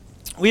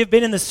We have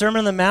been in the Sermon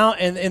on the Mount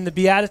and in the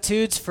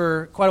Beatitudes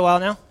for quite a while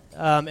now,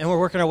 and we're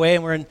working our way,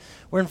 and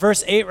we're in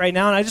verse 8 right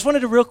now. And I just wanted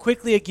to real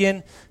quickly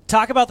again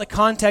talk about the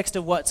context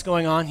of what's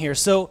going on here.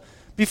 So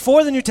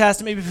before the New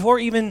Testament, before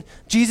even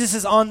Jesus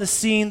is on the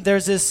scene,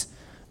 there's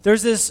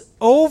this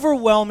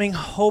overwhelming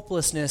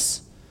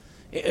hopelessness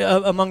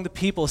among the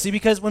people. See,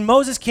 because when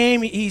Moses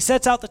came, he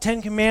sets out the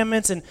Ten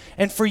Commandments,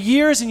 and for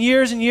years and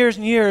years and years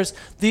and years,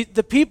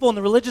 the people and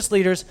the religious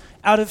leaders,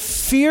 out of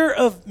fear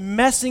of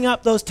messing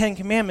up those Ten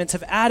Commandments,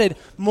 have added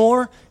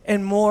more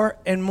and more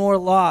and more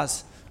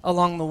laws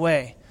along the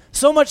way.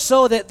 So much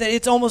so that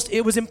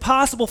it was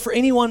impossible for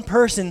any one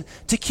person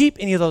to keep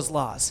any of those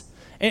laws.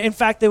 And in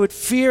fact, they would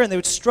fear and they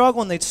would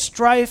struggle and they'd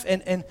strife.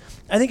 And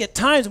I think at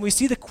times when we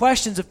see the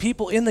questions of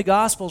people in the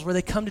Gospels where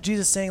they come to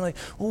Jesus saying like,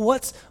 well,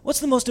 what's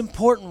the most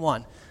important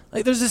one?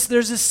 Like there's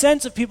this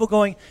sense of people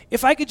going,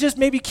 if I could just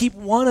maybe keep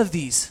one of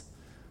these,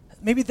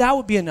 maybe that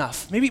would be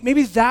enough.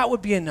 Maybe that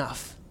would be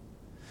enough.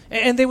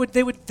 And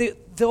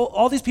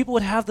all these people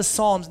would have the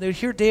Psalms, and they would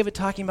hear David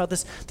talking about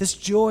this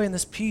joy and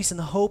this peace and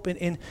the hope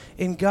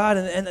in God,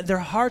 and their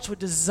hearts would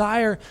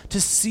desire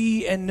to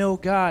see and know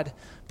God,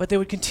 but they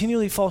would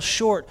continually fall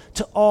short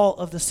to all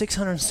of the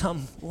 600 and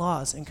some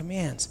laws and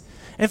commands.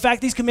 In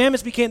fact,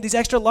 these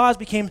extra laws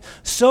became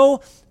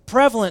so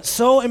prevalent,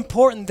 so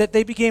important, that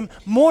they became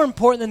more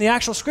important than the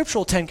actual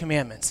scriptural 10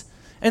 Commandments.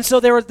 And so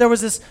there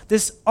was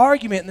this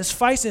argument and this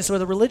feistiness where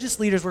the religious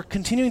leaders were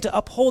continuing to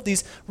uphold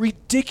these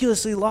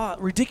ridiculous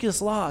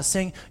laws,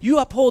 saying, you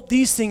uphold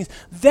these things,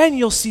 then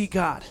you'll see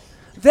God.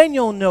 Then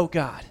you'll know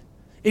God.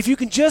 If you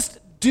can just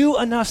do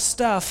enough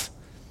stuff,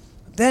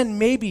 then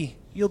maybe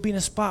you'll be in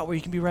a spot where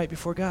you can be right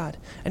before God.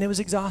 And it was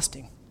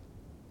exhausting.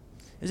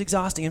 It was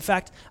exhausting. In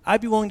fact, I'd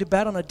be willing to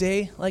bet on a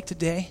day like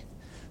today,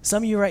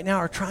 some of you right now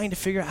are trying to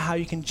figure out how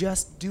you can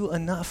just do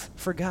enough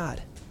for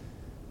God.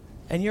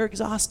 And you're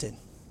exhausted.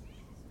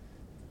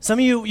 Some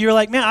of you, you're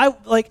like, man,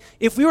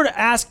 if we were to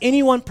ask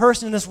any one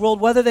person in this world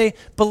whether they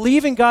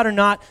believe in God or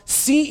not,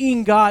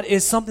 seeing God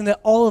is something that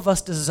all of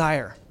us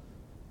desire.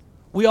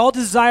 We all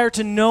desire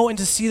to know and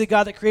to see the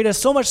God that created us,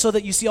 so much so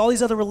that you see all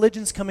these other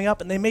religions coming up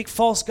and they make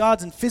false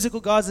gods and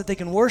physical gods that they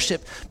can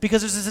worship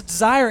because there's this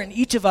desire in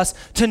each of us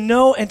to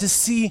know and to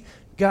see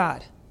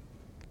God.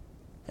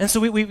 And so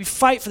we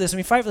fight for this and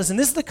we fight for this. And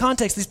this is the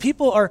context. These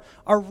people are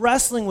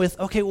wrestling with,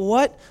 okay,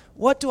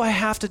 what do I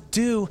have to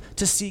do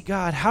to see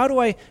God? How do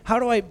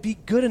I be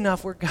good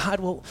enough where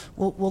God will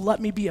let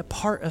me be a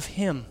part of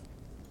him?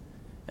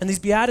 And these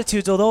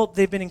Beatitudes, although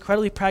they've been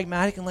incredibly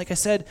pragmatic, and like I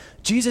said,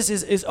 Jesus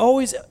is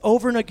always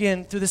over and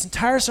again through this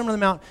entire Sermon on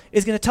the Mount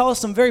is going to tell us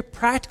some very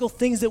practical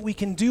things that we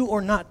can do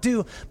or not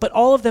do, but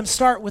all of them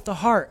start with the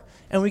heart.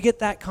 And we get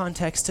that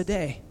context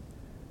today.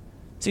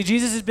 See,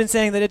 Jesus has been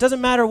saying that it doesn't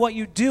matter what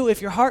you do,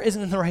 if your heart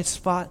isn't in the right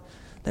spot,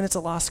 then it's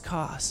a lost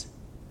cause.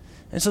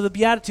 And so the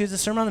Beatitudes, the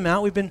Sermon on the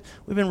Mount, we've been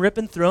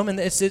ripping through them, and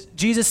it's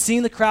Jesus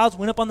seeing the crowds,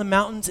 went up on the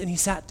mountains, and he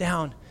sat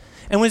down.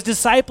 And when his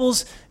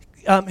disciples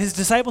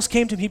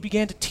came to him, he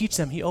began to teach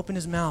them. He opened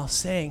his mouth,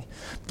 saying,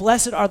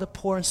 "Blessed are the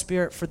poor in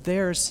spirit, for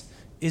theirs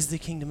is the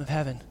kingdom of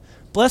heaven.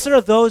 Blessed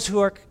are those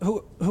who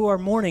are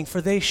mourning,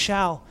 for they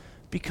shall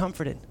be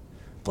comforted.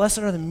 Blessed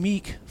are the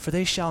meek, for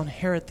they shall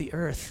inherit the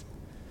earth.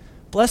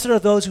 Blessed are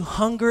those who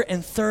hunger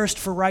and thirst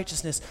for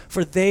righteousness,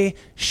 for they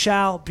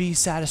shall be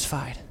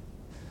satisfied.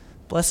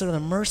 Blessed are the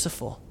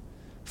merciful,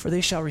 for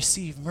they shall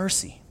receive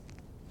mercy."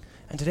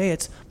 And today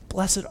it's,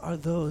 blessed are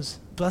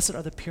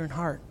the pure in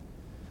heart,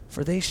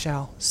 for they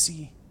shall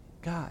see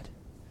God.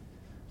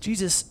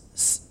 Jesus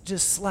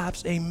just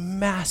slaps a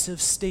massive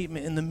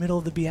statement in the middle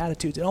of the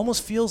Beatitudes. It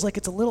almost feels like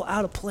it's a little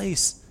out of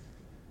place,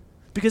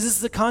 because this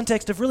is the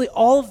context of really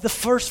all of the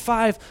first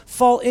 5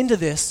 fall into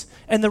this,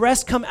 and the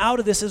rest come out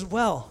of this as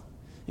well.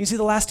 You can see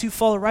the last 2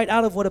 fall right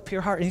out of what a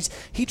pure heart. And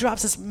he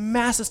drops this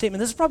massive statement.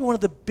 This is probably one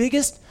of the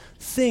biggest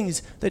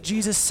things that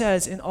Jesus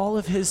says in all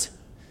of his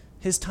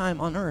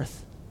time on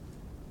earth.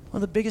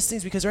 One of the biggest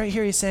things, because right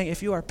here he's saying,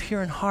 if you are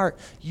pure in heart,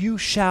 you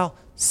shall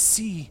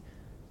see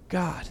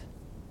God.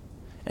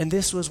 And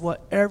this was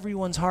what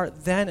everyone's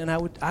heart then, and I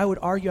would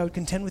argue, I would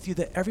contend with you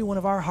that every one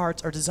of our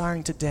hearts are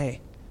desiring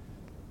today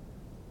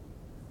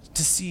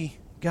to see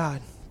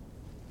God.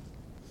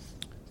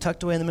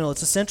 Tucked away in the middle.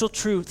 It's a central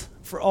truth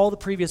for all the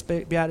previous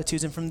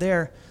Beatitudes, and from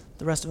there,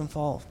 the rest of them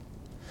fall.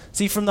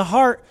 See, from the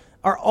heart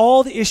are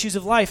all the issues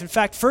of life. In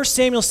fact, 1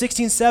 Samuel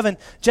 16:7,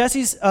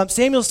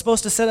 Samuel's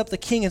supposed to set up the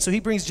king, and so he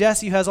brings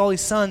Jesse, who has all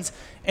these sons,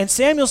 and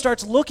Samuel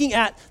starts looking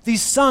at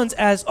these sons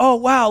as, oh,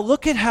 wow,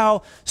 look at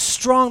how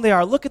strong they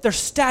are. Look at their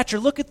stature.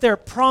 Look at their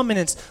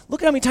prominence.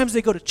 Look at how many times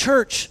they go to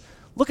church.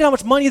 Look at how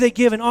much money they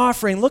give in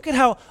offering. Look at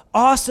how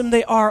awesome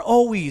they are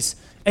always.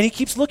 And he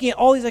keeps looking at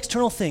all these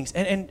external things.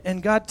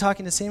 And God,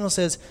 talking to Samuel,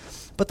 says,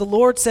 "But the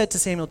Lord said to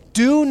Samuel,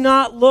 do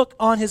not look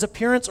on his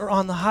appearance or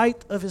on the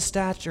height of his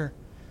stature,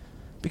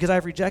 because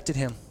I've rejected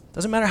him."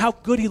 Doesn't matter how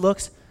good he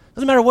looks.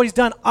 Doesn't matter what he's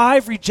done.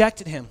 I've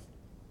rejected him.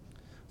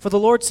 For the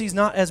Lord sees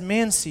not as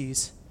man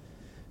sees.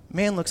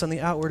 Man looks on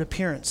the outward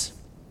appearance,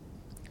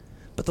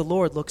 but the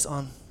Lord looks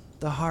on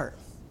the heart.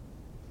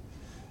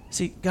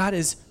 See, God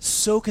is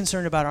so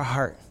concerned about our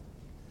heart.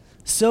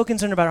 So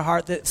concerned about our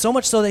heart, that so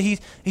much so that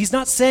he's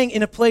not saying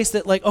in a place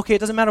that like, okay, it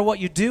doesn't matter what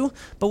you do,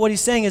 but what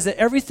he's saying is that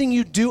everything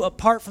you do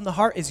apart from the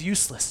heart is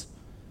useless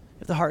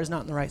if the heart is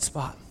not in the right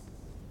spot.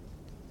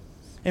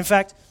 In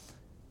fact,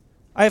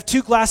 I have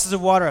 2 glasses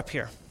of water up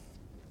here.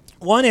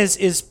 One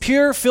is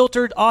pure,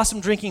 filtered, awesome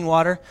drinking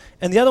water,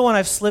 and the other one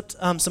I've slipped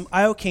some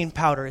iocane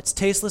powder. It's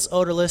tasteless,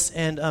 odorless,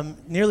 and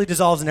nearly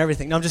dissolves in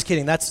everything. No, I'm just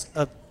kidding. That's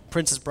a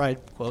Princess Bride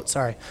quote,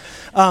 sorry.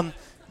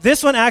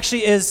 This one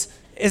actually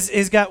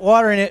is got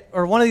water in it,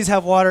 or one of these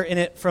have water in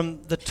it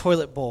from the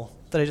toilet bowl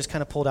that I just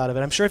kind of pulled out of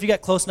it. I'm sure if you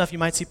get close enough, you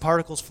might see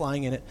particles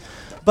flying in it.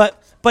 But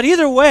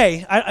either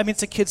way, I mean,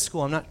 it's a kid's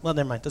school. Well,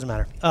 never mind, doesn't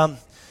matter.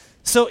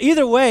 So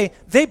either way,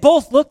 they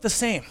both look the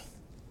same.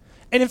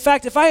 And in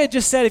fact, if I had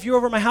just said, if you were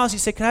over at my house, you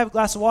said, can I have a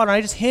glass of water? And I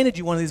just handed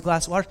you one of these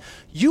glasses of water,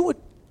 you would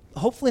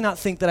hopefully not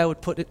think that I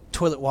would put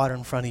toilet water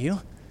in front of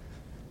you.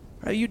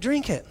 Right? You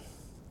drink it.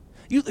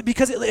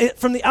 Because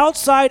from the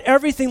outside,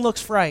 everything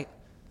looks right.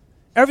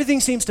 Everything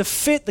seems to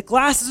fit. The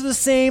glasses are the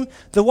same.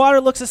 The water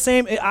looks the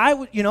same. I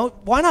would,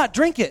 why not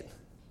drink it?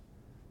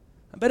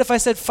 I bet if I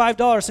said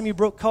 $5, some of you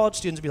broke college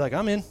students would be like,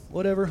 I'm in,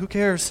 whatever, who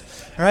cares,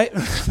 all right?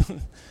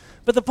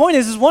 But the point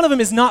is one of them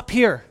is not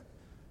pure,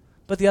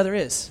 but the other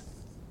is.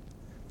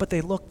 But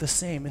they look the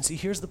same. And see,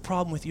 here's the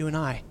problem with you and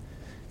I,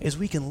 is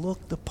we can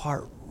look the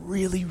part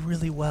really,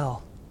 really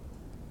well,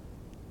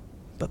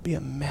 but be a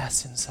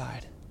mess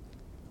inside.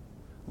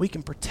 We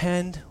can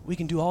pretend, we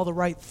can do all the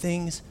right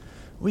things,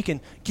 we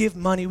can give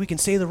money, we can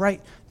say the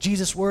right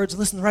Jesus words,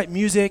 listen to the right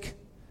music,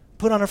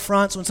 put on a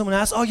front so when someone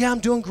asks, oh yeah,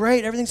 I'm doing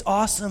great, everything's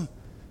awesome.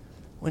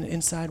 When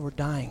inside we're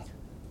dying.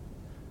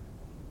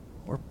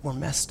 We're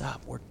messed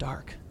up, we're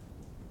dark.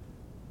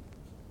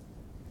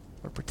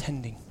 We're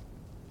pretending.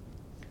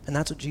 And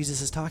that's what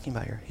Jesus is talking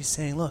about here. He's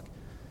saying, look,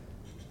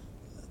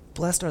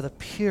 blessed are the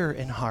pure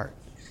in heart,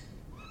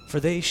 for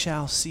they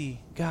shall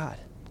see God.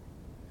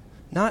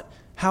 Not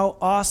how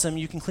awesome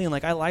you can clean.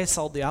 Like, I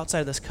Lysoled the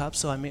outside of this cup,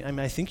 so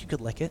I think you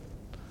could lick it,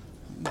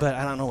 but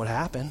I don't know what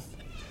happened.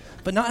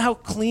 But not how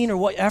clean or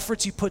what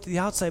efforts you put to the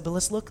outside, but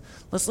let's look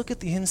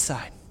at the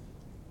inside.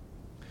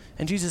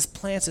 And Jesus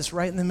plants us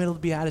right in the middle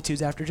of the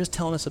Beatitudes after just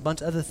telling us a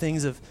bunch of other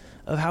things of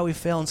how we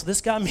fail. And so this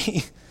got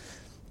me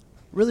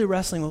really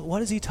wrestling with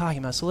what is he talking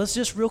about. So let's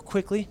just real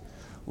quickly,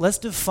 let's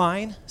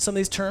define some of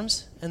these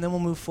terms, and then we'll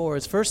move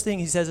forward. First thing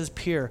he says is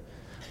pure.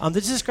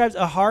 This describes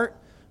a heart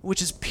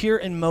which is pure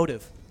in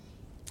motive.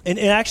 And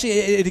actually,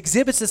 it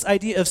exhibits this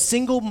idea of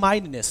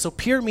single-mindedness. So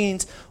pure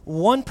means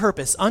one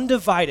purpose,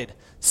 undivided,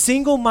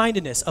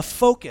 single-mindedness, a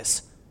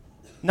focus,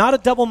 not a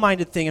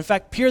double-minded thing. In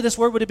fact, pure, this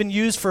word would have been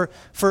used for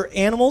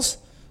animals,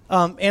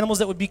 animals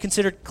that would be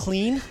considered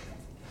clean. It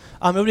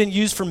would have been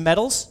used for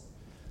metals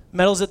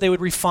that they would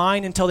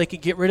refine until they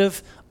could get rid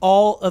of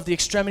all of the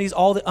extremities,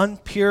 all the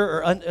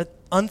unpure or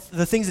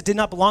the things that did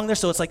not belong there.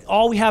 So it's like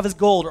all we have is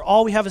gold or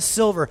all we have is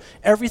silver.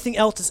 Everything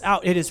else is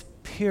out. It is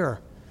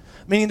pure,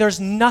 meaning there's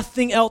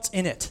nothing else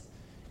in it.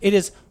 It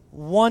is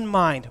one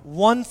mind,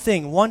 one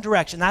thing, one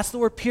direction. That's the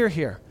word pure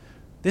here.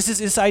 This is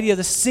this idea,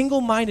 this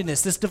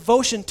single-mindedness, this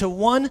devotion to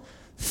one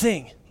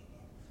thing.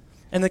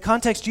 And the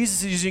context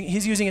Jesus is using,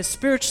 he's using it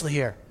spiritually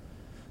here.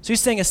 So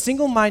he's saying a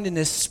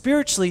single-mindedness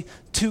spiritually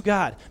to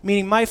God,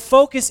 meaning my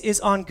focus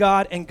is on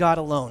God and God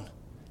alone.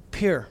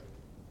 Pure.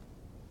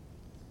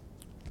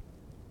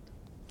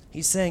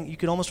 He's saying, you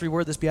could almost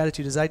reword this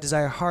beatitude as I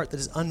desire a heart that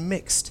is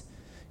unmixed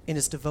in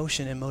its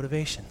devotion and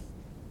motivation.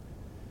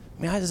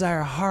 I mean, I desire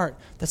a heart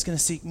that's going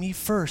to seek me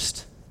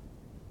first.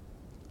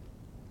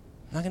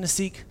 I'm not going to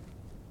seek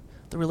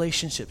the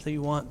relationship that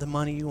you want, the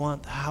money you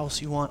want, the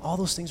house you want. All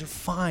those things are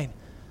fine,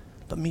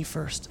 but me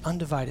first,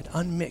 undivided,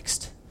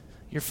 unmixed.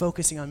 You're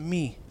focusing on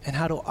me and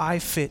how do I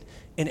fit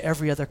in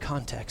every other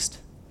context.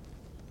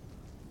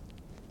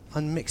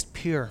 Unmixed,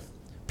 pure.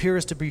 Pure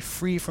is to be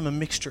free from a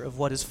mixture of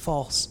what is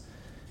false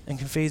and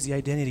conveys the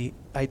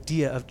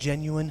idea of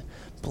genuine,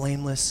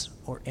 blameless,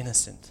 or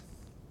innocent.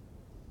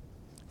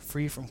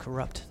 Free from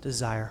corrupt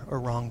desire or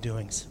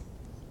wrongdoings.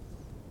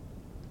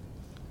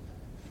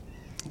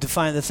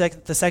 Define the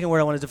second word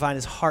I want to define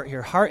is heart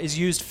here. Heart is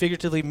used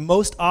figuratively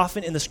most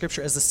often in the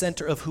scripture as the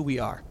center of who we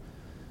are.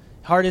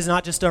 Heart is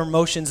not just our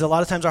emotions. A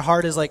lot of times our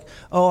heart is like,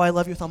 oh, I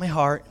love you with all my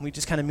heart. And we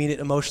just kind of mean it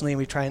emotionally and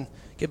we try and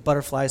get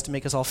butterflies to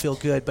make us all feel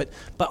good. But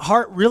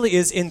heart really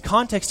is, in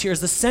context here,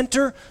 is the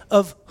center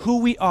of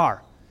who we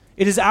are.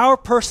 It is our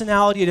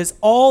personality. It is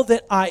all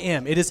that I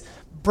am. It is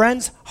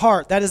Bren's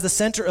heart. That is the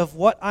center of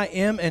what I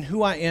am and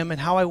who I am and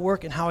how I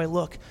work and how I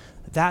look.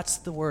 That's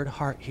the word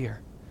heart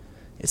here.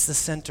 It's the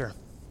center.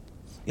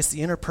 It's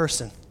the inner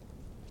person.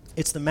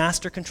 It's the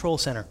master control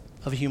center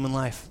of a human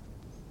life.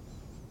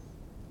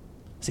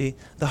 See,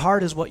 the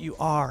heart is what you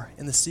are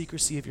in the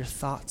secrecy of your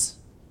thoughts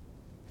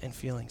and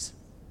feelings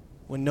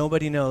when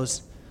nobody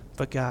knows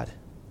but God.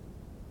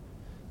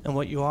 And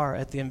what you are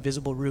at the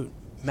invisible root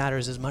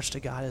matters as much to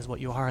God as what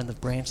you are in the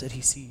branch that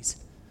he sees.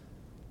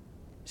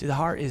 See, the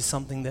heart is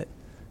something that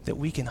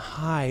we can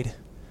hide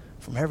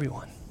from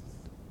everyone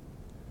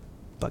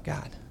but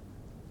God.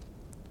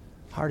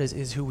 Heart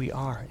is who we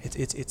are.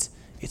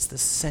 It's the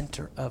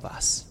center of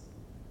us.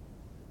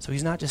 So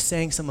he's not just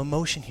saying some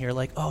emotion here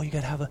like, oh, you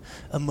got to have an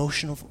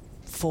emotional,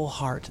 full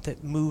heart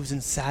that moves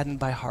and saddened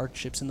by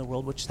hardships in the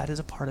world, which that is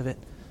a part of it.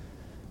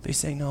 But he's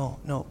saying,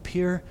 no,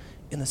 pure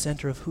in the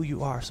center of who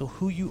you are. So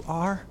who you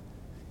are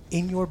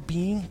in your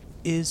being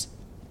is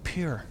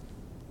pure.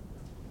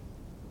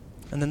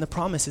 And then the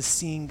promise is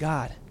seeing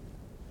God.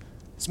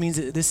 This means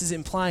that this is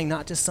implying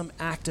not just some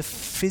act of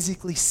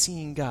physically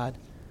seeing God,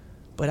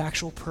 but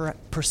actual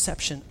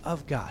perception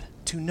of God,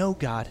 to know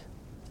God,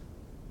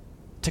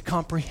 to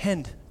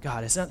comprehend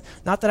God. It's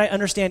not that I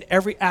understand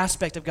every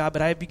aspect of God,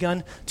 but I have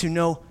begun to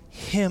know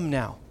him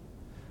now.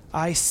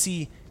 I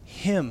see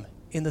him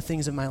in the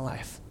things of my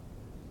life.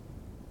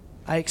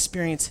 I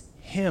experience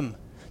him.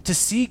 To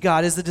see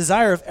God is the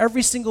desire of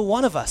every single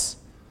one of us.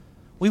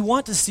 We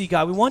want to see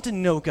God. We want to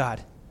know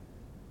God.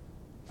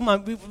 Come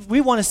on,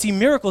 we want to see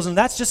miracles, and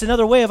that's just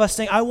another way of us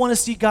saying, I want to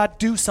see God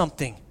do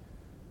something.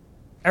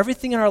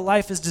 Everything in our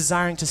life is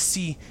desiring to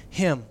see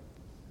him.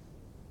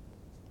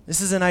 This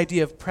is an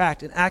idea of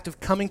an act of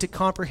coming to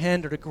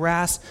comprehend or to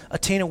grasp,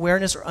 attain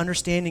awareness or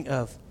understanding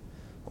of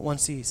what one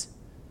sees.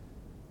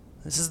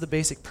 This is the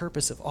basic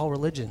purpose of all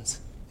religions,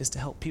 is to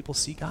help people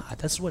see God.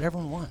 That's what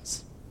everyone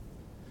wants.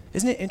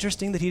 Isn't it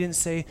interesting that he didn't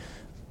say,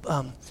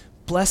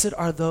 blessed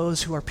are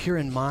those who are pure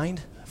in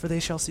mind, for they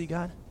shall see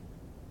God?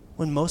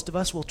 When most of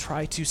us will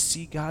try to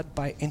see God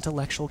by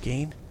intellectual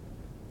gain.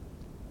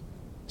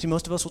 See,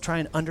 most of us will try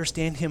and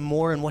understand him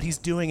more and what he's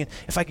doing. And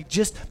if I could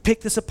just pick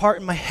this apart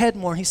in my head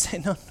more, and he's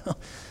saying, no.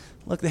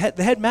 Look, the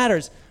head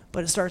matters,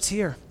 but it starts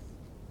here.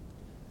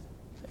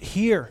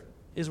 Here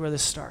is where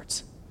this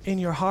starts, in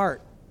your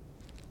heart.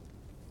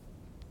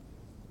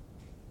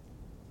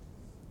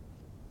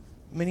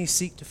 Many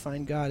seek to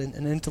find God in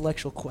an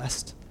intellectual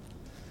quest,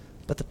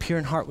 but the pure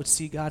in heart would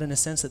see God in a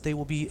sense that they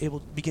will be able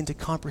to begin to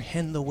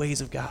comprehend the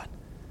ways of God,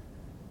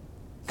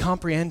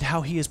 comprehend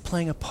how he is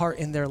playing a part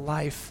in their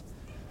life.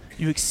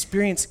 You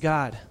experience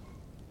God.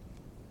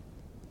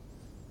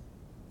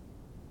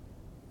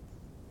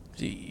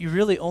 You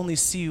really only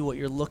see what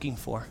you're looking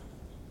for,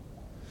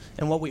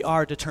 and what we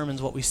are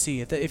determines what we see.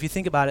 If you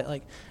think about it,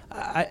 like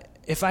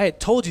if I had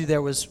told you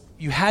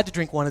you had to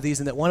drink one of these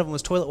and that one of them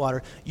was toilet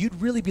water, you'd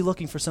really be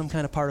looking for some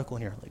kind of particle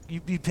in here. Like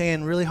you'd be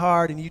paying really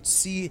hard and you'd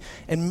see,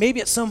 and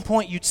maybe at some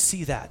point you'd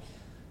see that.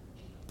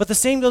 But the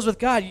same goes with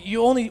God.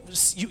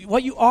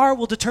 What you are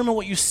will determine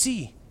what you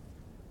see.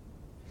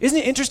 Isn't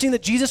it interesting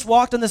that Jesus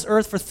walked on this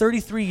earth for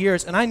 33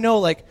 years? And I know,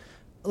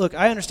 look,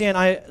 I understand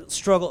I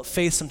struggle at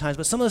faith sometimes,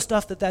 but some of the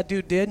stuff that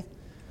dude did,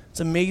 it's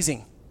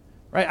amazing.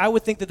 Right? I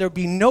would think that there would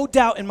be no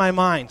doubt in my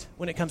mind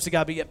when it comes to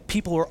God, but yet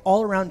people were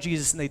all around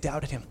Jesus and they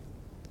doubted him.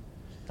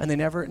 And they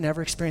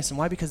never experienced him.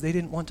 Why? Because they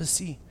didn't want to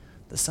see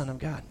the Son of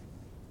God.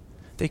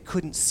 They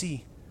couldn't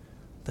see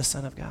the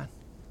Son of God.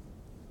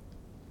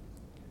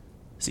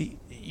 See,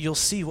 you'll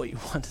see what you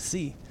want to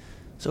see.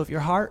 So if your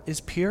heart is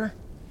pure,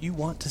 you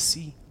want to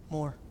see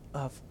more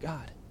of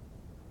God.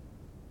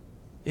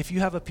 If you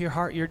have a pure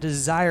heart, your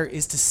desire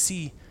is to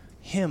see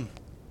him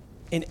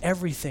in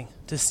everything,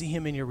 to see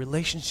him in your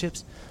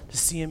relationships, to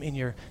see him in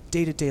your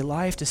day-to-day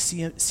life, to see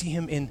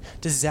him in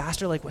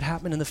disaster like what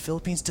happened in the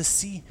Philippines, to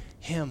see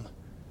him.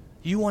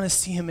 You want to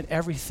see him in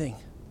everything.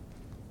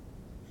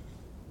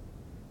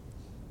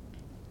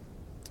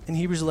 In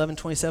Hebrews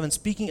 11:27,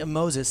 speaking of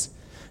Moses,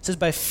 it says,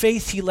 by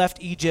faith he left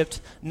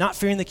Egypt, not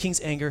fearing the king's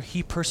anger.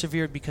 He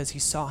persevered because he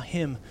saw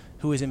him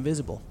who is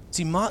invisible.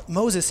 See,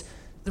 Moses,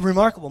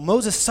 remarkable.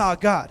 Moses saw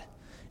God.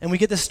 And we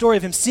get this story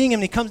of him seeing him,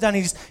 and he comes down,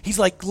 and he's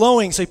like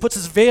glowing, so he puts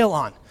his veil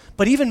on.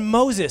 But even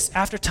Moses,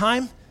 after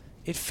time,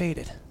 it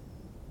faded.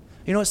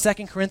 You know what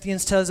 2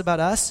 Corinthians tells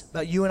about us,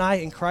 about you and I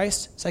in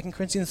Christ? 2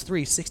 Corinthians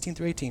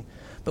 3:16-18.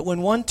 But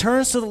when one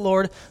turns to the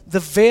Lord, the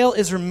veil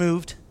is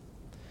removed.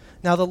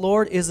 Now the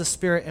Lord is the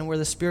Spirit, and where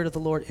the Spirit of the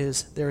Lord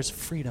is, there is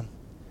freedom.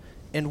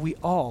 And we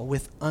all,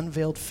 with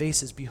unveiled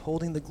faces,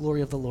 beholding the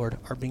glory of the Lord,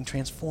 are being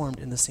transformed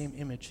in the same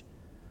image,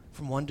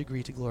 from one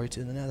degree to glory to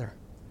another.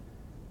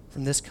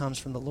 From this comes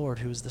from the Lord,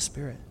 who is the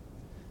Spirit.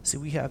 See,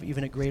 we have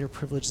even a greater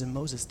privilege than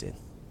Moses did.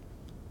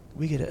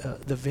 We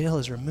get the veil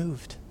is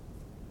removed.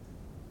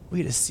 We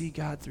get to see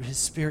God through his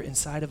Spirit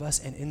inside of us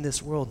and in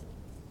this world.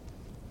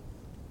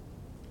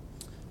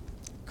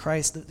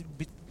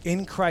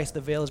 In Christ,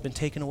 the veil has been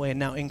taken away, and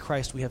now in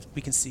Christ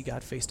we can see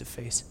God face to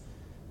face.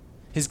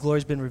 His glory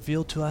has been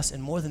revealed to us,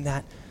 and more than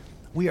that,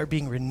 we are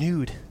being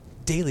renewed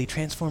daily,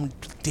 transformed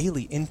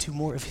daily into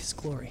more of his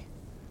glory.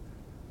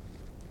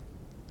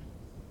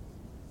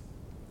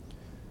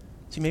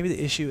 See, maybe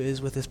the issue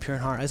is with this pure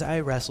in heart. As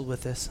I wrestled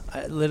with this,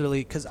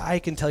 because I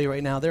can tell you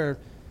right now,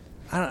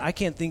 I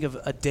can't think of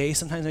a day,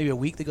 sometimes maybe a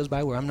week that goes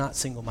by where I'm not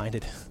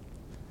single-minded.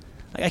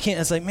 I can't,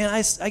 it's like, man,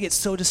 I get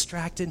so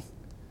distracted.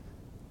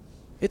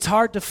 It's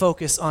hard to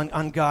focus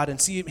on God and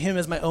see him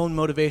as my own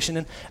motivation.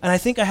 And I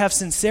think I have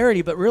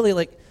sincerity, but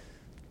really,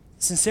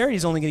 sincerity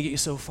is only going to get you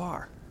so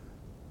far.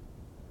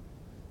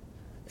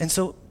 And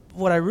so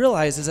what I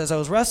realized is, as I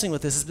was wrestling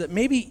with this, is that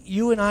maybe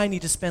you and I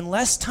need to spend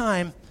less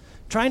time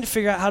trying to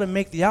figure out how to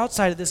make the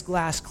outside of this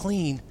glass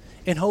clean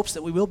in hopes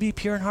that we will be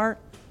pure in heart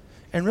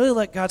and really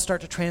let God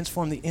start to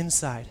transform the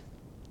inside.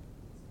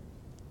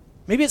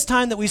 Maybe it's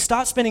time that we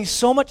stop spending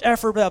so much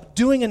effort about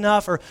doing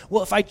enough, or,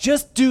 well, if I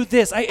just do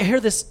this. I hear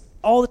this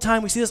all the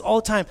time. We see this all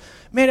the time.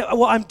 Man,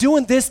 well, I'm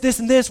doing this, this,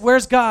 and this.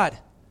 Where's God?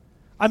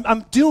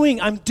 I'm doing.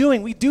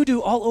 We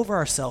do all over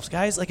ourselves,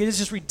 guys. Like, it is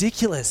just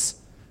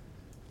ridiculous.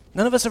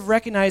 None of us have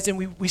recognized, and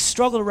we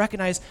struggle to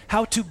recognize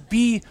how to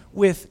be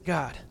with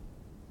God.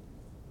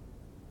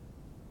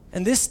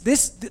 And this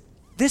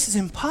is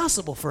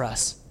impossible for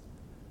us.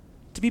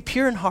 To be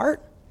pure in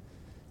heart.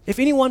 If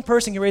any one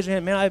person can raise their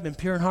hand, man, I've been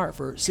pure in heart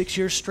for 6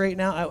 years straight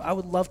now, I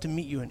would love to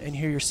meet you and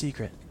hear your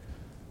secret.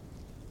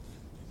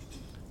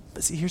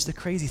 But see, here's the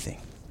crazy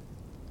thing.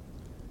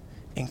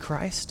 In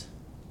Christ,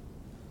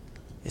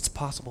 it's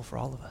possible for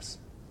all of us.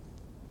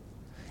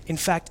 In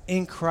fact,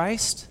 in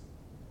Christ,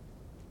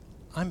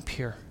 I'm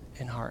pure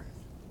in heart.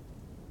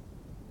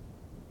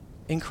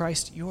 In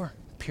Christ, you're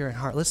pure in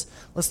heart. Let's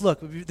look.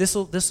 This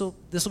will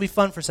be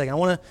fun for a second. I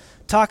want to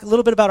talk a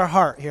little bit about our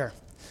heart here.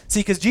 See,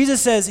 because Jesus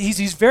says,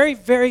 he's very,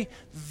 very,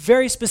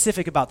 very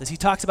specific about this. He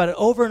talks about it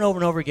over and over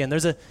and over again.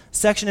 There's a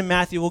section in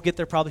Matthew, we'll get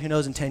there probably, who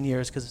knows, in 10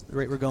 years, because the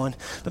rate we're going.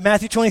 But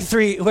Matthew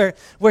 23, where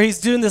he's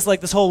doing this,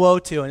 like, this whole woe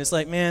to, and it's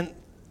like, man,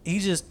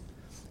 you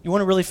want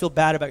to really feel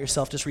bad about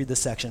yourself, just read this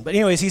section. But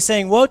anyways, he's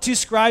saying, woe to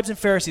scribes and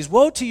Pharisees.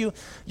 Woe to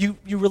you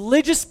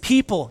religious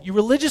people, you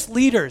religious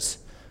leaders.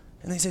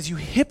 And then he says, you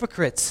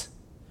hypocrites.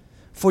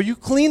 For you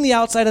clean the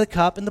outside of the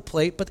cup and the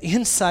plate, but the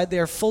inside they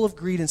are full of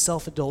greed and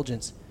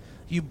self-indulgence.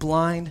 You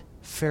blind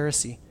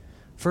Pharisee.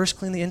 First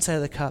clean the inside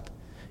of the cup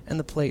and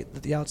the plate,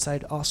 that the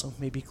outside also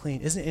may be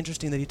clean. Isn't it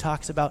interesting that he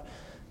talks about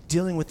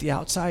dealing with the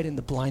outside and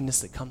the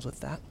blindness that comes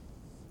with that?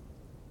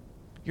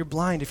 You're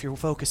blind if you're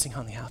focusing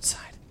on the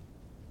outside.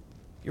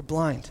 You're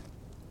blind.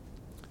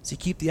 So you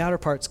keep the outer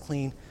parts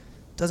clean.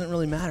 Doesn't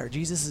really matter.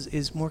 Jesus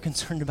is more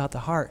concerned about the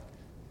heart.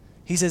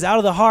 He says, out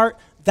of the heart,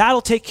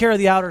 that'll take care of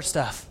the outer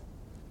stuff.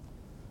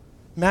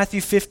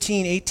 Matthew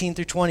 15, 18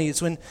 through 20,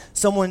 it's when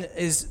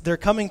they're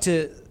coming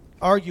to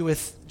argue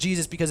with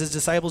Jesus because his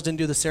disciples didn't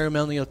do the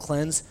ceremonial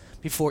cleanse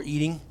before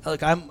eating.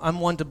 Like, I'm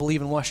one to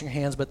believe in washing your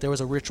hands, but there was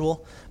a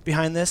ritual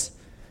behind this.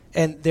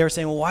 And they were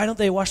saying, well, why don't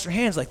they wash their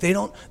hands? Like, they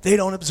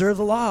don't observe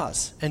the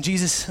laws. And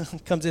Jesus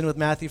comes in with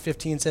Matthew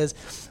 15 and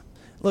says,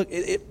 look,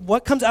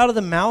 what comes out of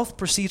the mouth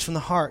proceeds from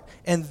the heart,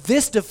 and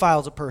this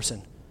defiles a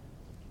person.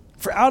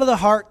 For out of the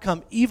heart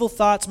come evil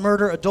thoughts,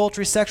 murder,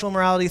 adultery, sexual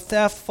immorality,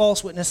 theft,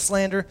 false witness,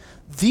 slander.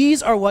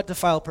 These are what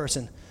defile a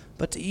person.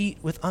 But to eat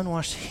with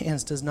unwashed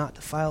hands does not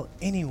defile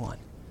anyone.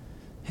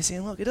 He's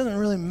saying, look, it doesn't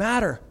really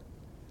matter.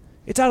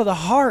 It's out of the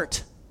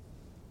heart.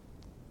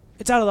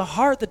 It's out of the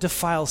heart that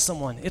defiles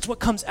someone. It's what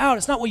comes out.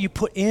 It's not what you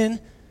put in.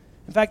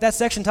 In fact, that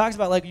section talks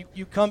about, like,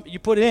 you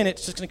put it in,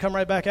 it's just going to come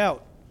right back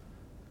out.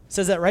 It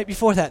says that right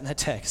before that in that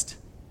text.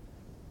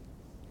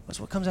 It's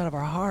what comes out of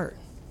our heart.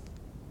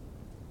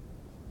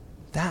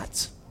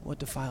 That's what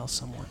defiles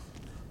someone.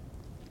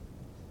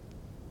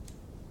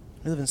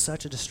 We live in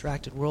such a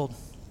distracted world.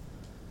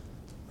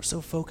 We're so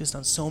focused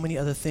on so many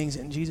other things,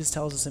 and Jesus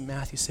tells us in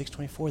Matthew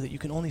 6:24 that you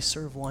can only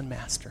serve one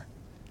master.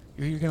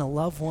 You're going to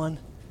love one,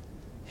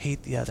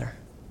 hate the other.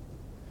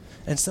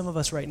 And some of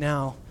us right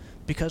now,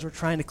 because we're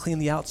trying to clean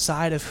the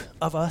outside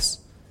of us,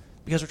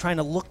 because we're trying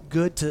to look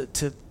good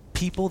to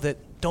people that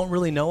don't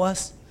really know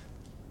us,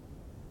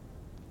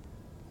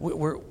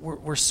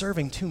 we're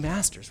serving two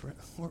masters.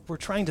 We're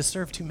trying to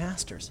serve two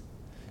masters.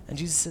 And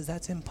Jesus says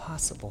that's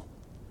impossible.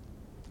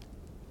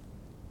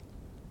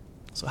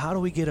 So how do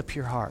we get a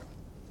pure heart?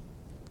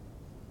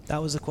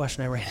 That was the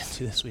question I ran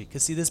into this week.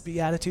 Because see, this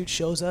beatitude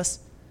shows us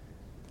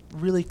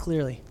really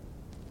clearly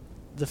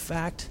the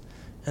fact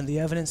and the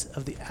evidence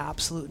of the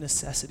absolute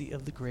necessity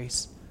of the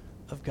grace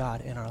of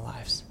God in our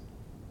lives.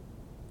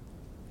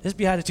 This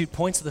beatitude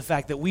points to the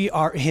fact that we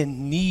are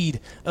in need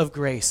of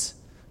grace.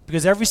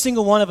 Because every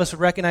single one of us would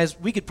recognize,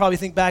 we could probably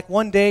think back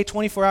one day,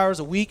 24 hours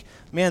a week,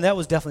 man, that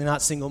was definitely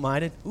not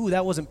single-minded. Ooh,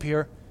 that wasn't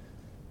pure.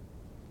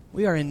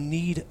 We are in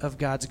need of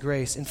God's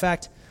grace. In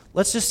fact,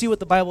 let's just see what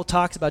the Bible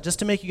talks about, just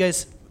to make you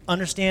guys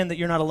understand that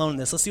you're not alone in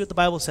this. Let's see what the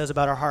Bible says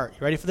about our heart.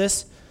 You ready for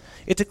this?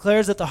 It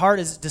declares that the heart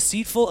is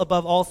deceitful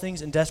above all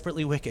things and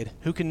desperately wicked.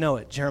 Who can know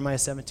it? Jeremiah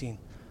 17.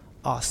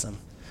 Awesome.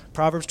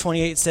 Proverbs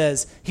 28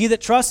 says, he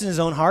that trusts in his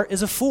own heart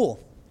is a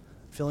fool.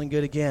 Feeling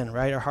good again,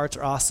 right? Our hearts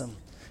are awesome.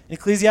 In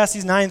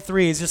Ecclesiastes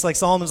 9:3 is just like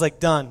Solomon's like,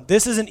 done.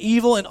 This is an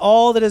evil in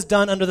all that is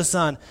done under the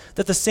sun,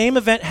 that the same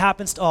event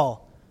happens to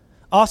all.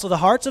 Also, the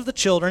hearts of the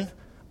children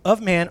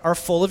of man are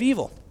full of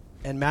evil,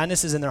 and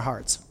madness is in their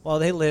hearts while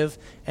they live,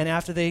 and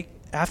after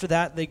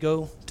that they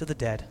go to the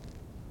dead.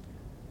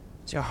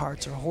 See, our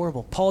hearts are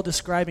horrible. Paul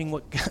describing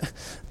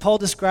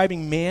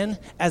man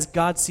as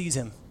God sees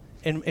him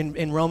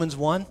in Romans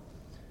 1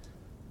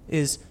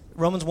 is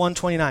Romans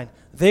 1:29.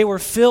 They were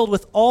filled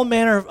with all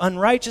manner of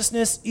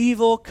unrighteousness,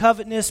 evil,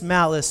 covetousness,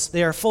 malice.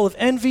 They are full of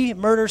envy,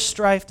 murder,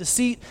 strife,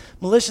 deceit,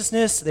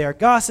 maliciousness. They are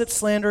gossips,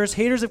 slanderers,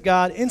 haters of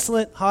God,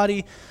 insolent,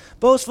 haughty,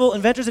 boastful,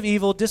 inventors of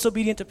evil,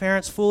 disobedient to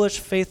parents, foolish,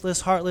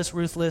 faithless, heartless,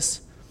 ruthless.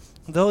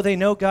 though they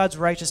know God's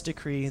righteous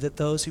decree that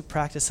those who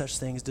practice such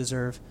things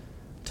deserve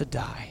to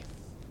die.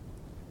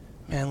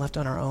 Man, left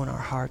on our own, our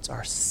hearts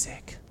are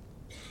sick.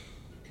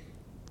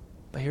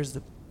 But here's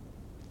the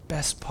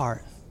best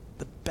part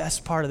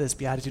of this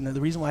beatitude, and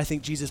the reason why I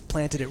think Jesus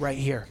planted it right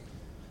here.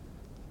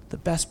 The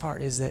best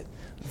part is that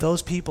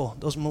those people,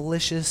 those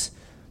malicious,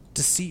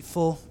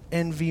 deceitful,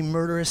 envy,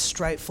 murderous,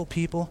 spiteful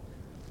people,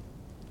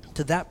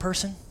 to that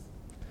person,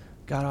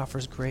 God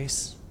offers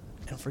grace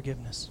and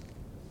forgiveness.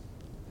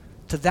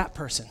 To that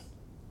person.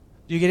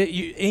 Do you get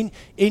it?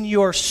 In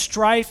your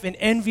strife and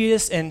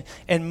envious and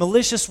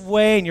malicious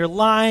way, and your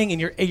lying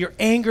and your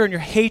anger and your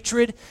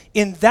hatred,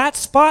 in that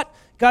spot,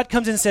 God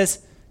comes in and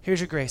says, here's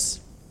your grace.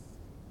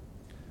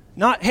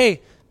 Not,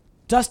 hey,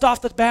 dust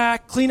off the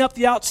back, clean up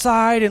the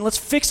outside, and let's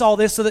fix all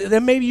this so that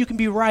then maybe you can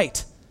be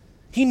right.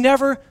 He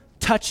never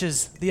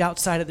touches the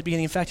outside at the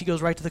beginning. In fact, he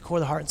goes right to the core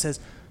of the heart and says,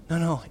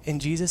 no, in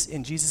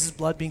Jesus'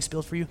 blood being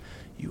spilled for you,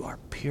 you are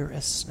pure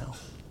as snow.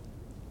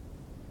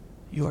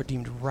 You are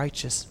deemed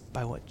righteous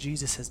by what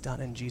Jesus has done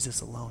and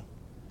Jesus alone.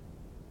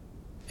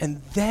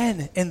 And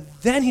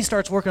then he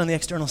starts working on the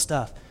external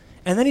stuff.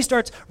 And then he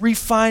starts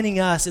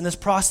refining us in this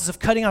process of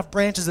cutting off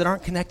branches that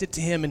aren't connected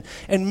to him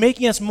and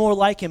making us more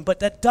like him. But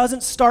that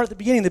doesn't start at the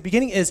beginning. The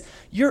beginning is,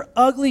 you're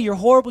ugly, you're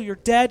horrible, you're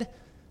dead.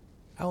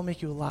 I will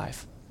make you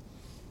alive.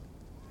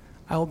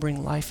 I will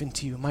bring life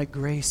into you. My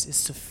grace is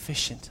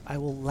sufficient. I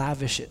will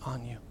lavish it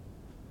on you.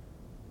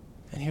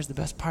 And here's the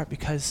best part,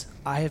 because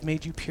I have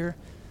made you pure,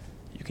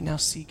 you can now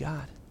see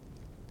God.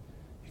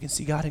 You can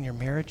see God in your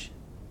marriage.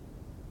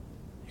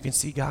 You can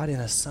see God in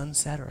a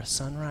sunset or a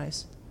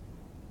sunrise.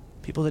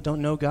 People that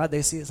don't know God,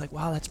 they see it's like,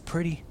 wow, that's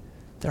pretty.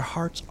 Their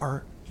hearts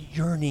are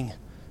yearning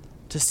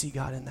to see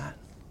God in that.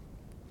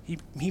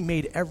 He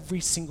made every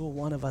single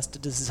one of us to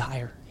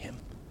desire him.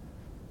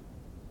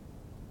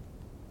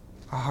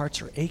 Our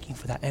hearts are aching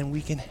for that, and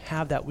we can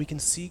have that. We can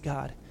see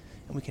God,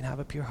 and we can have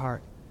a pure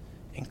heart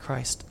in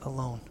Christ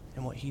alone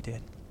and what he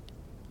did.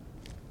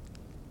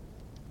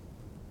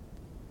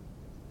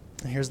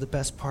 And here's the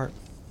best part.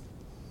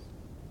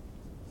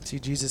 See,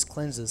 Jesus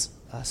cleanses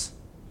us.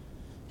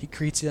 He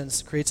creates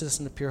us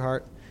in a pure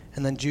heart.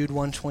 And then Jude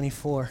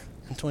 1:24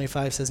 and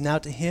 25 says, now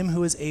to him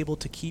who is able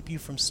to keep you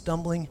from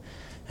stumbling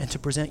and to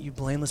present you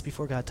blameless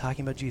before God,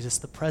 talking about Jesus,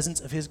 the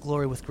presence of his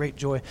glory with great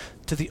joy,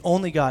 to the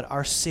only God,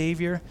 our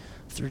Savior,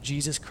 through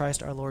Jesus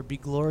Christ our Lord, be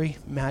glory,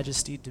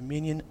 majesty,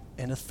 dominion,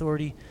 and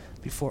authority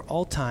before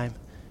all time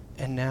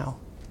and now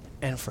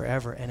and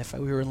forever. And if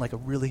we were in like a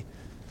really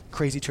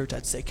crazy church,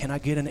 I'd say, can I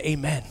get an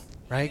amen?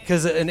 Right?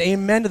 Because an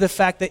amen to the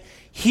fact that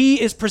he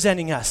is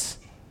presenting us.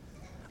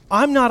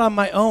 I'm not on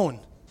my own.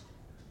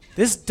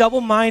 This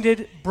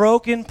double-minded,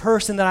 broken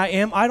person that I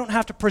am, I don't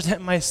have to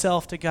present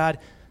myself to God.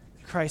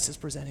 Christ is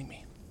presenting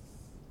me.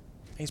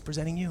 He's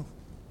presenting you.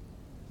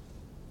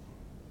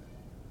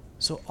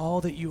 So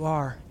all that you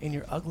are in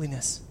your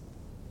ugliness,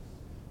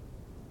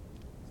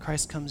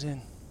 Christ comes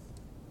in,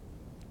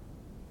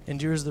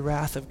 endures the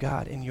wrath of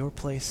God in your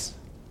place,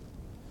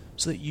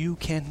 so that you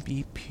can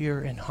be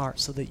pure in heart,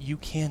 so that you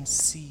can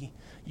see,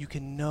 you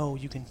can know,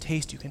 you can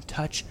taste, you can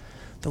touch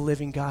the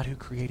living God who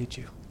created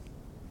you.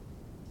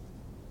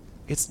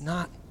 It's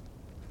not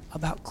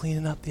about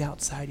cleaning up the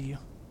outside of you.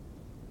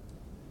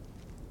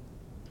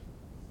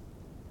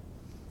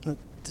 Look,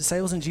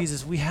 disciples in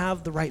Jesus, we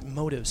have the right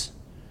motives.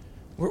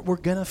 We're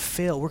going to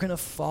fail. We're going to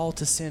fall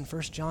to sin.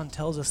 1 John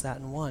tells us that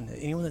in 1.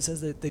 Anyone that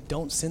says that they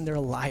don't sin, they're a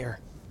liar.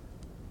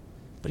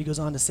 But he goes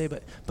on to say,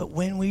 but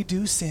when we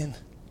do sin,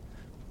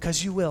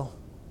 because you will,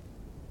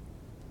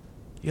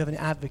 you have an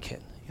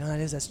advocate. You know what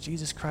that is? That's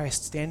Jesus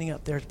Christ standing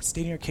up there,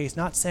 stating your case,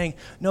 not saying,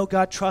 no,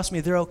 God, trust me,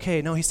 they're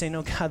okay. No, he's saying,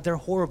 no, God, they're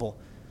horrible.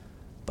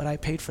 But I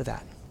paid for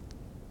that.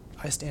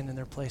 I stand in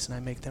their place and I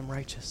make them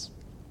righteous.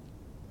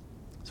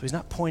 So he's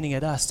not pointing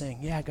at us saying,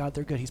 yeah, God,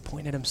 they're good. He's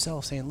pointing at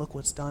himself saying, look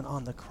what's done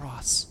on the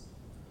cross.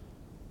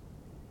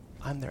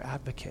 I'm their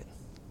advocate.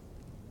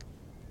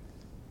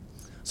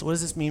 So what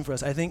does this mean for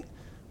us? I think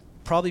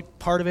probably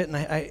part of it, and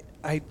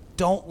I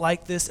don't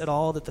like this at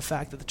all, that the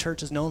fact that the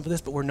church is known for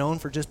this, but we're known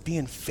for just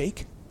being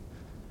fake.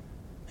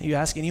 You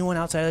ask anyone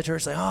outside of the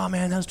church, like, oh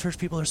man, those church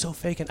people are so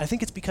fake. And I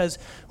think it's because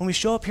when we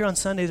show up here on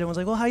Sundays, everyone's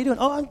like, well, how you doing?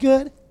 Oh, I'm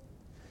good.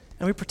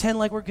 And we pretend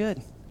like we're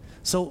good.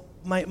 So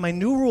my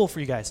new rule for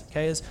you guys,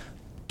 okay, is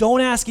don't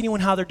ask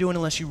anyone how they're doing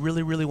unless you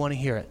really, really want to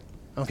hear it,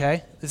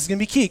 okay? This is going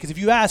to be key, because if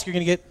you ask, you're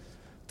going to get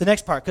the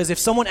next part. Because if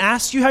someone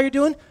asks you how you're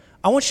doing,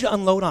 I want you to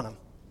unload on them.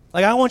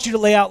 Like, I want you to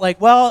lay out like,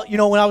 well, you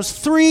know, when I was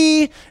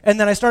 3, and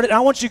then I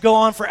want you to go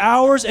on for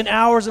hours and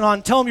hours and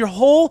on. Tell them your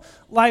whole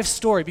life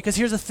story. Because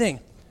here's the thing.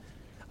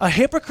 A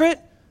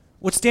hypocrite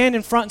would stand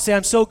in front and say,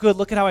 I'm so good.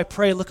 Look at how I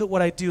pray. Look at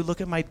what I do.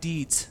 Look at my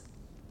deeds.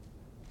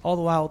 All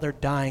the while, they're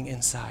dying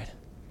inside.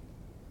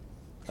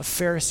 A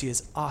Pharisee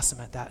is awesome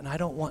at that, and I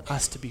don't want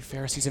us to be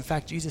Pharisees. In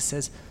fact, Jesus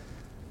says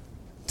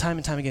time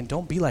and time again,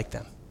 don't be like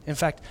them. In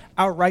fact,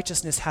 our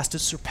righteousness has to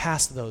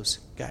surpass those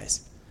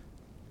guys.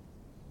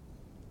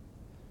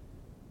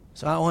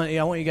 So I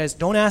want you guys,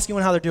 don't ask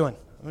anyone how they're doing,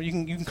 I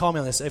mean, you can call me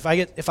on this.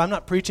 If I'm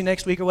not preaching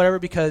next week or whatever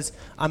because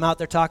I'm out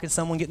there talking to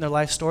someone, getting their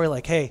life story,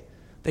 like, hey,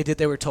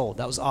 they were told.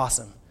 That was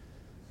awesome.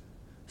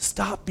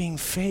 Stop being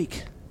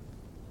fake.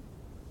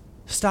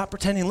 Stop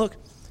pretending. Look,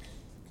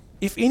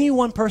 if any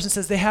one person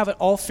says they have it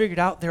all figured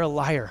out, they're a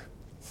liar.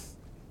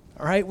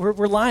 All right?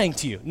 We're lying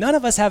to you. None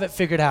of us have it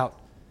figured out.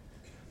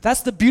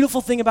 That's the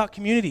beautiful thing about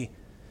community,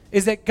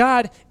 is that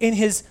God, in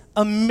his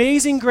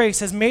amazing grace,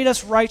 has made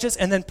us righteous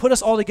and then put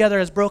us all together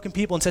as broken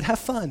people and said, have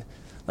fun.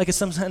 Like it's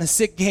some kind of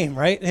sick game,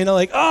 right?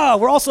 Like,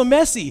 we're all so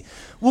messy.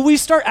 Will we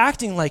start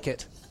acting like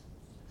it?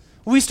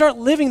 Will we start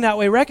living that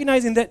way,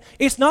 recognizing that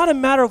it's not a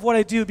matter of what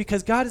I do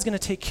because God is going to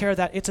take care of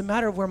that. It's a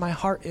matter of where my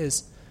heart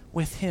is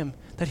with him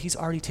that he's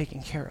already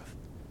taken care of.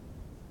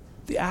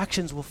 The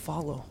actions will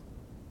follow.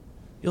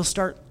 You'll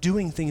start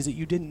doing things that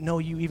you didn't know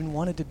you even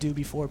wanted to do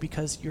before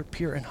because you're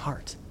pure in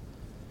heart.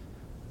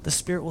 The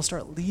Spirit will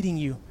start leading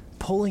you,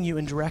 pulling you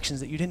in directions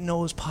that you didn't know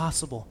was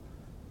possible.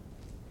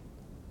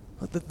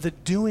 The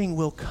doing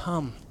will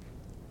come.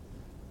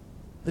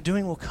 The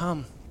doing will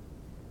come.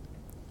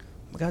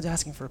 But God's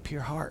asking for a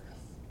pure heart.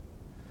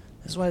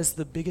 This is why it's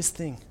the biggest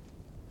thing.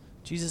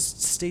 Jesus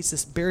states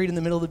this, buried in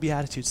the middle of the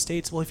Beatitudes,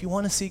 states, well, if you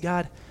want to see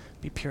God,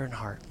 be pure in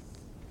heart.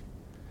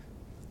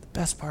 The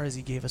best part is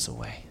he gave us a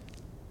way.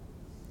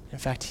 In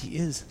fact, he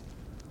is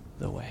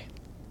the way.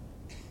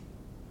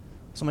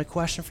 So my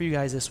question for you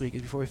guys this week,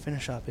 before we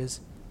finish up, is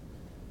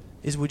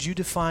would you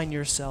define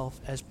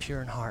yourself as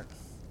pure in heart?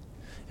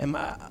 And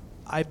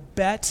I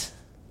bet,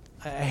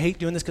 I hate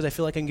doing this because I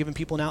feel like I'm giving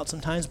people an out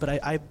sometimes,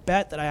 but I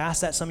bet that I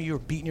asked that some of you are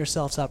beating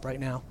yourselves up right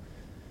now.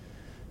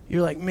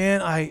 You're like,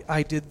 man,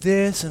 I did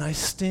this and I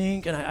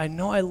stink and I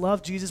know I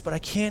love Jesus, but I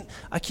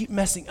keep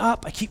messing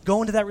up. I keep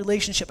going to that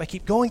relationship. I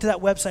keep going to that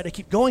website. I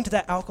keep going to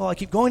that alcohol. I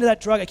keep going to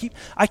that drug.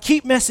 I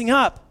keep messing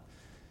up.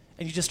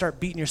 And you just start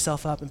beating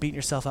yourself up and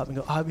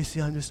go,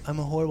 obviously I'm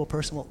a horrible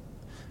person. Well,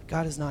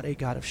 God is not a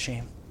God of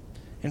shame.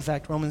 In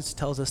fact, Romans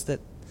tells us that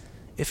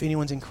if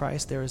anyone's in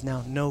Christ, there is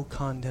now no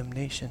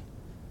condemnation.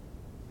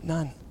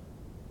 None.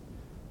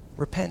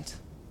 Repent.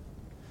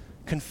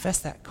 Confess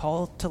that.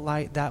 Call to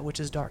light that which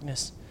is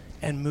darkness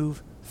and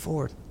move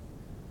forward.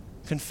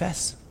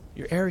 Confess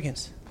your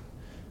arrogance,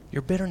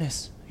 your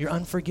bitterness, your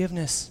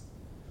unforgiveness.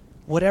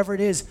 Whatever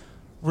it is,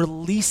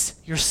 release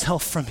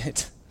yourself from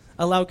it.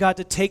 Allow God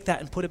to take that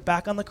and put it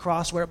back on the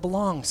cross where it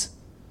belongs.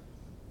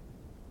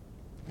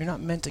 You're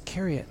not meant to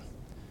carry it.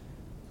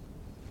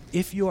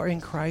 If you are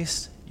in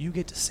Christ, you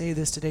get to say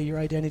this today. Your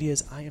identity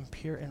is, I am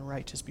pure and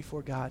righteous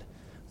before God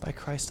by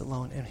Christ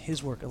alone and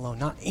his work alone,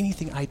 not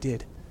anything I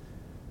did.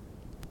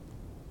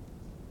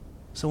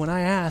 So when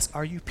I ask,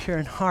 are you pure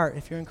in heart?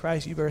 If you're in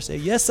Christ, you better say,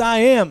 yes, I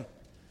am.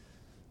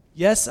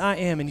 Yes, I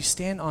am. And you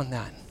stand on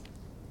that.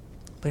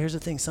 But here's the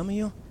thing. Some of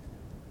you,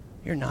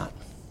 you're not.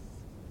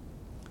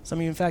 Some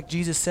of you, in fact,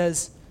 Jesus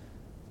says,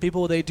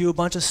 people, they do a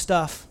bunch of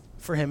stuff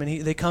for him,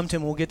 and they come to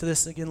him. We'll get to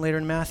this again later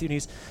in Matthew.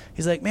 And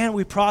he's like, man,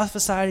 we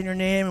prophesied in your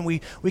name, and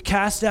we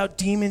cast out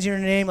demons in your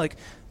name. Like,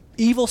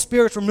 evil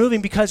spirits were moving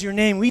because of your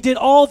name. We did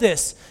all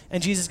this.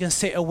 And Jesus is going to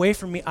say, away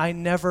from me, I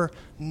never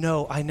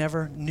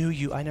knew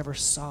you. I never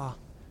saw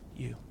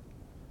you.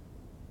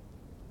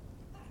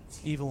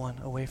 Evil one,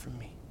 away from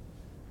me.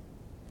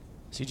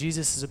 See,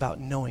 Jesus is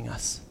about knowing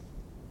us.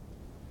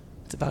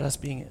 It's about us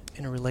being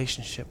in a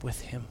relationship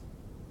with him.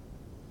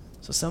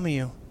 So some of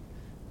you,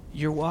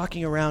 you're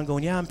walking around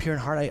going, yeah, I'm pure in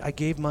heart. I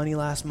gave money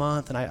last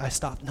month, and I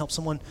stopped and helped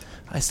someone.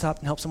 I stopped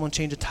and helped someone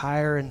change a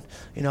tire, and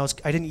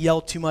I didn't yell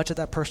too much at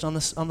that person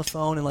on the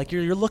phone. And like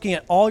you're looking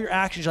at all your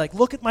actions. You're like,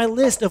 look at my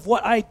list of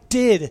what I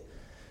did.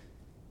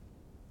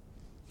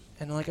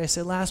 And like I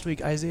said last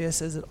week, Isaiah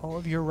says that all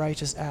of your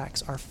righteous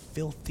acts are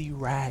filthy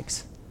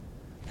rags.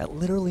 That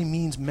literally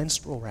means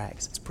menstrual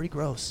rags. It's pretty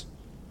gross.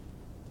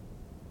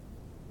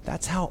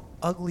 That's how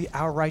ugly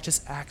our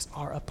righteous acts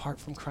are apart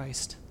from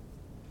Christ.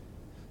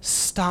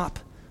 Stop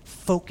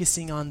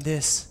focusing on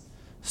this.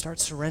 Start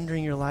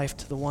surrendering your life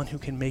to the one who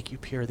can make you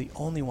pure, the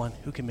only one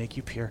who can make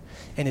you pure.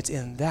 And it's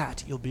in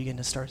that you'll begin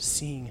to start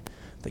seeing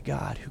the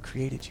God who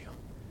created you.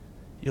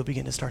 You'll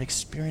begin to start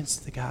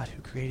experiencing the God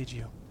who created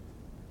you.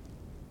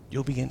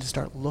 You'll begin to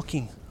start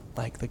looking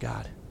like the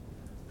God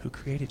who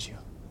created you.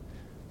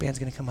 Band's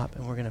going to come up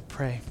and we're going to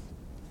pray.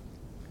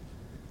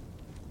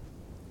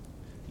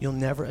 You'll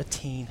never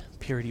attain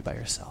purity by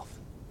yourself.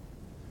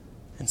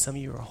 And some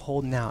of you are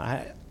holding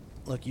out.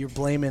 Look, you're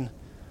blaming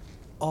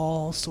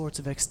all sorts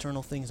of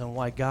external things on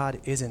why God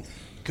isn't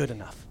good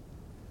enough.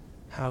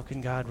 How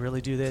can God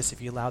really do this if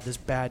he allowed this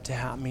bad to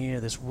happen to me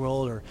or this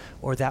world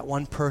or that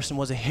one person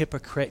was a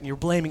hypocrite? And you're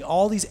blaming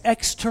all these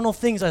external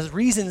things as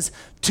reasons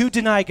to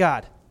deny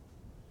God.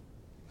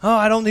 Oh,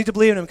 I don't need to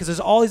believe in him because there's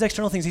all these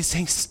external things. He's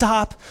saying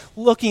stop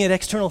looking at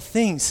external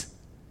things.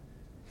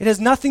 It has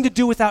nothing to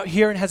do with out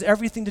here and has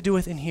everything to do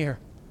with in here.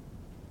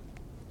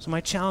 So my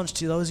challenge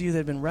to those of you that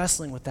have been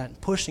wrestling with that and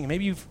pushing,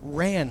 maybe you've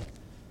ran.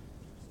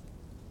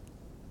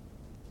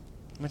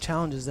 My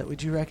challenge is that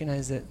would you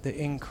recognize that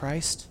in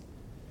Christ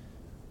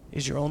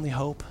is your only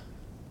hope,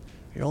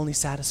 your only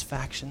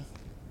satisfaction,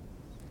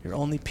 your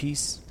only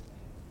peace.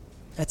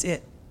 That's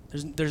it.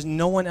 There's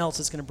no one else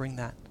that's going to bring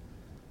that.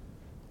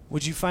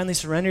 Would you finally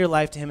surrender your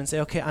life to him and say,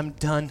 okay, I'm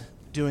done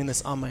doing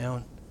this on my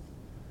own?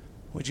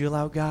 Would you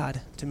allow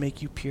God to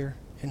make you pure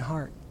in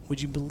heart?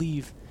 Would you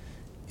believe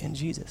in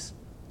Jesus?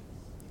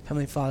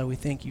 Heavenly Father, we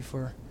thank you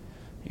for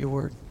your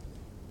word.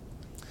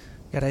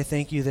 God, I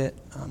thank you that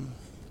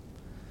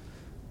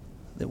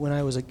that when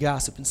I was a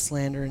gossip and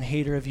slander and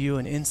hater of you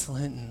and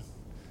insolent and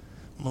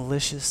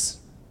malicious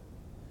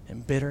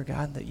and bitter,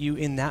 God, that you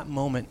in that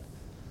moment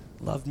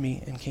loved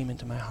me and came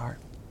into my heart.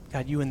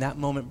 God, you in that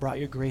moment brought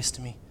your grace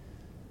to me.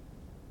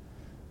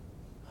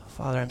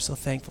 Father, I'm so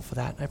thankful for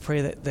that. I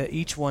pray that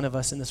each one of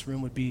us in this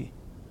room would be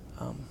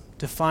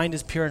defined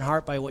as pure in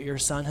heart by what your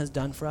Son has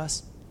done for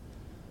us,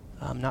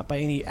 not by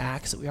any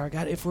acts that we are.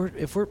 God, if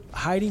we're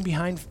hiding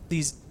behind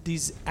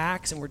these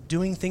acts and we're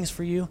doing things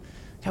for you,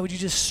 God, would you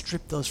just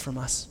strip those from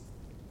us?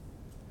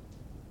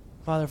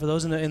 Father, for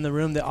those in the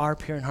room that are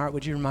pure in heart,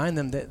 would you remind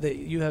them that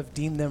you have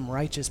deemed them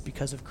righteous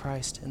because of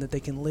Christ and that they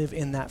can live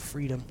in that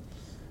freedom.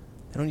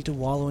 They don't need to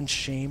wallow in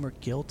shame or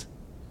guilt.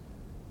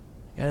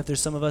 God, if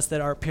there's some of us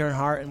that are pure in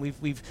heart and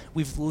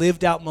we've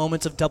lived out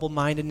moments of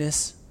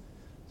double-mindedness,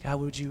 God,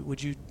 would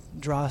you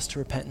draw us to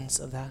repentance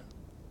of that?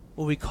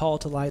 Will we call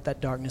to light that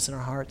darkness in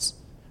our hearts?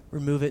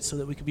 Remove it so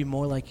that we could be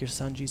more like your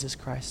Son, Jesus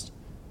Christ.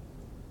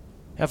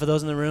 God, for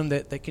those in the room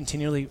that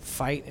continually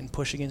fight and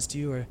push against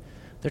you, or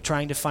they're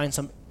trying to find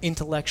some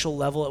intellectual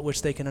level at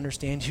which they can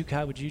understand you,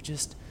 God, would you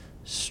just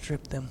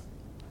strip them?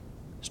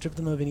 Strip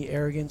them of any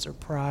arrogance or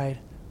pride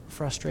or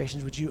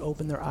frustrations. Would you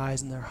open their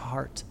eyes and their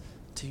heart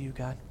to you,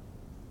 God?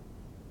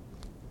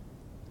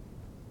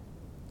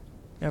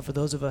 God, for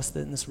those of us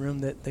that in this room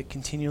that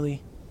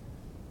continually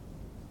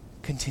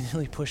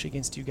push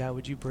against you, God,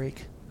 would you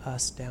break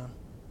us down?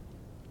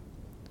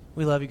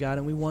 We love you, God,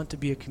 and we want to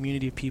be a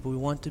community of people. We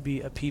want to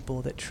be a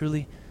people that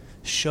truly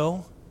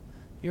show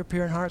your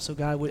pure in heart. So,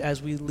 God,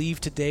 as we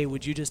leave today,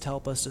 would you just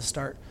help us to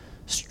start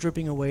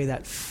stripping away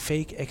that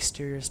fake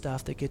exterior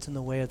stuff that gets in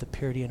the way of the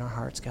purity in our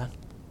hearts, God?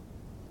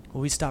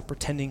 Will we stop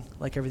pretending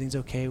like everything's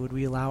okay? Would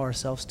we allow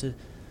ourselves to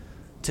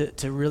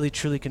really,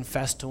 truly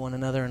confess to one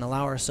another and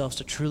allow ourselves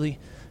to truly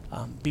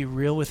be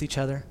real with each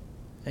other?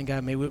 And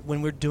God, may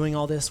when we're doing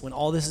all this, when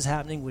all this is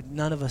happening, would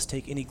none of us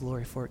take any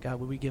glory for it,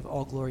 God? Would we give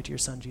all glory to your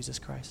Son, Jesus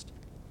Christ?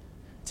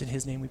 It's in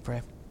his name we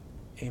pray.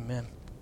 Amen.